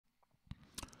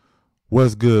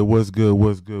What's good? What's good?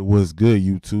 What's good? What's good,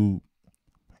 YouTube?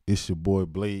 It's your boy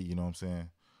Blade, you know what I'm saying?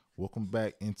 Welcome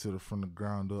back into the From the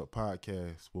Ground Up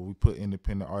podcast where we put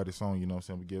independent artists on, you know what I'm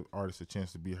saying? We give artists a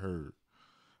chance to be heard.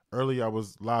 Earlier, I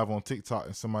was live on TikTok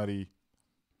and somebody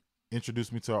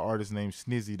introduced me to an artist named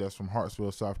Snizzy that's from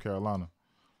Hartsville, South Carolina.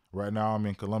 Right now, I'm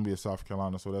in Columbia, South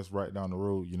Carolina, so that's right down the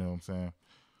road, you know what I'm saying?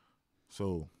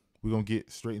 So we're going to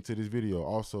get straight into this video.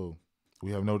 Also, we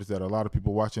have noticed that a lot of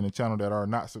people watching the channel that are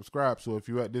not subscribed. So if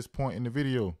you're at this point in the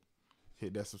video,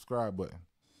 hit that subscribe button.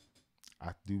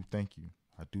 I do thank you.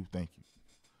 I do thank you.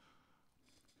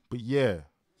 But yeah,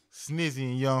 Snizzy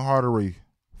and Young Hardaway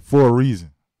for a reason.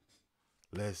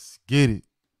 Let's get it.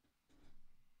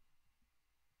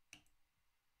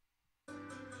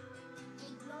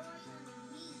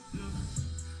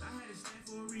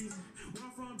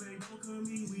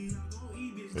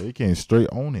 They came straight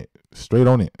on it. Straight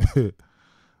on it.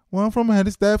 Where I'm from, I had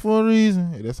to stat for a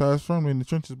reason. Hey, that's how it's from in the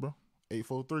trenches, bro.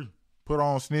 843. Put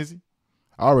on Snizzy.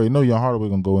 I already know Young Hardaway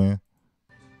gonna go in.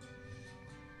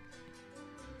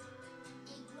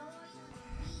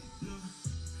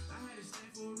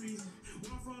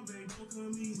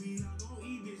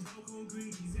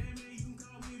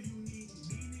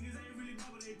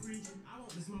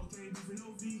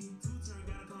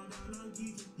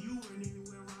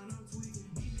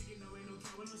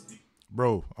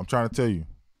 Bro, I'm trying to tell you,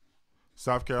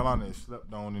 South Carolina is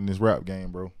slept on in this rap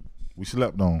game, bro. We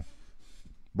slept on.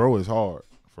 Bro is hard,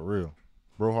 for real.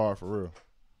 Bro hard, for real.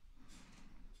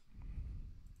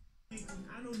 I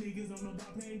know niggas don't know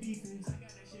about playing defense. I got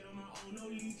that shit on my own, no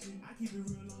leeching. I keep it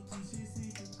real low, keep shit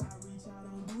secret. I reach out,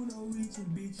 don't do no reaching.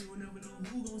 Bitch, you'll never know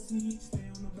who gon' see. Stay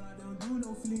on the block, don't do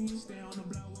no fleeing. Stay on the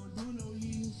block, won't do no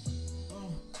lean.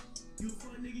 You a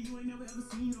fun nigga, you ain't never ever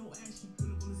seen no action. Pull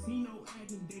up on the scene, no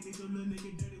acting. They make your little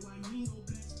nigga dirty, why you ain't go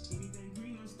black? Anything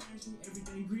green, I'm stashing.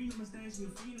 Everything green, I'm stashing. Your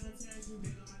feet attaching. They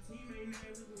on my team, ain't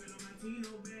never. Wait on my team, no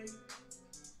baggage.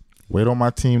 Wait on my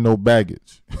team, no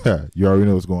baggage. You already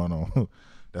know what's going on.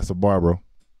 That's a bar, bro.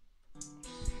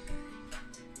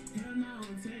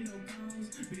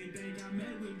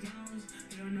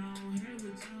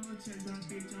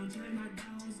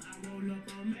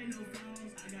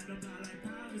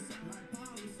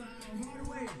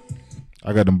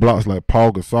 I got them blocks like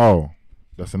Paul Gasol.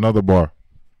 That's another bar.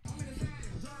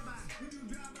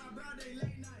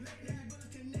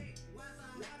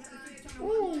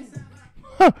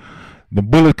 The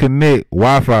Bullet Connect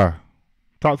Wi-Fi.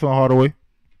 Talk to him, Hardaway.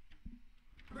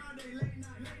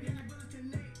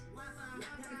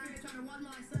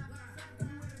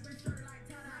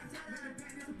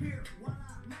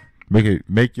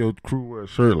 Make your crew wear a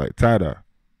shirt like tie-dye.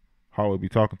 Hardaway be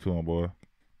talking to him, boy.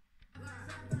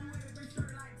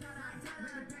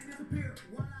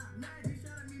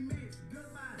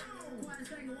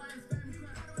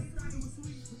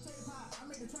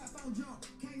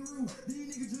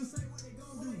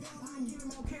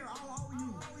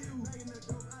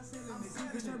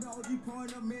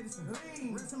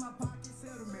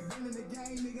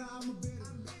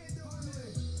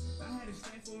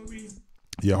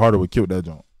 Yeah, Hardaway killed that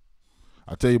jump.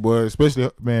 I tell you, boy, especially,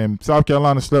 man, South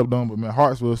Carolina slept on, but, man,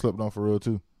 Hartsville slept on for real,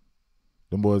 too.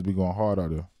 Them boys be going hard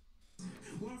out there.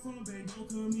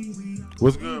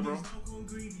 What's good, bro?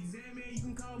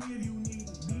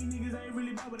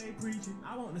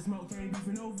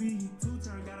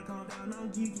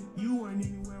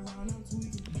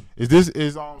 Is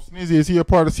Snizzy, is he a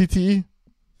part of CTE?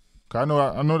 I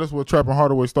know that's where Trap and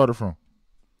Hardaway started from.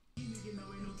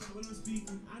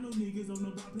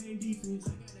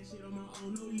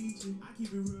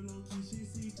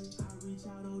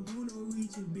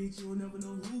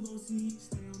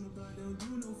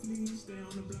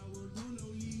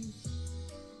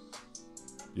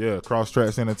 Yeah, Cross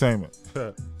Tracks Entertainment.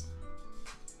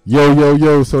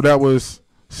 Yo. So that was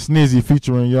Snizzy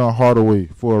featuring Young Hardaway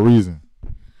for a reason.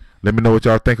 Let me know what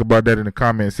y'all think about that in the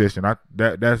comment section.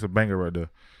 That's a banger right there.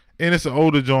 And it's an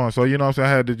older joint, so you know what I'm saying?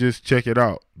 I had to just check it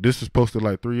out. This was posted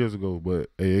like 3 years ago, but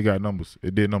hey, it got numbers.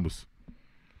 It did numbers.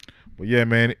 But yeah,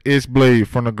 man, it's Blade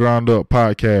from the Ground Up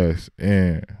podcast,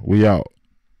 and we out.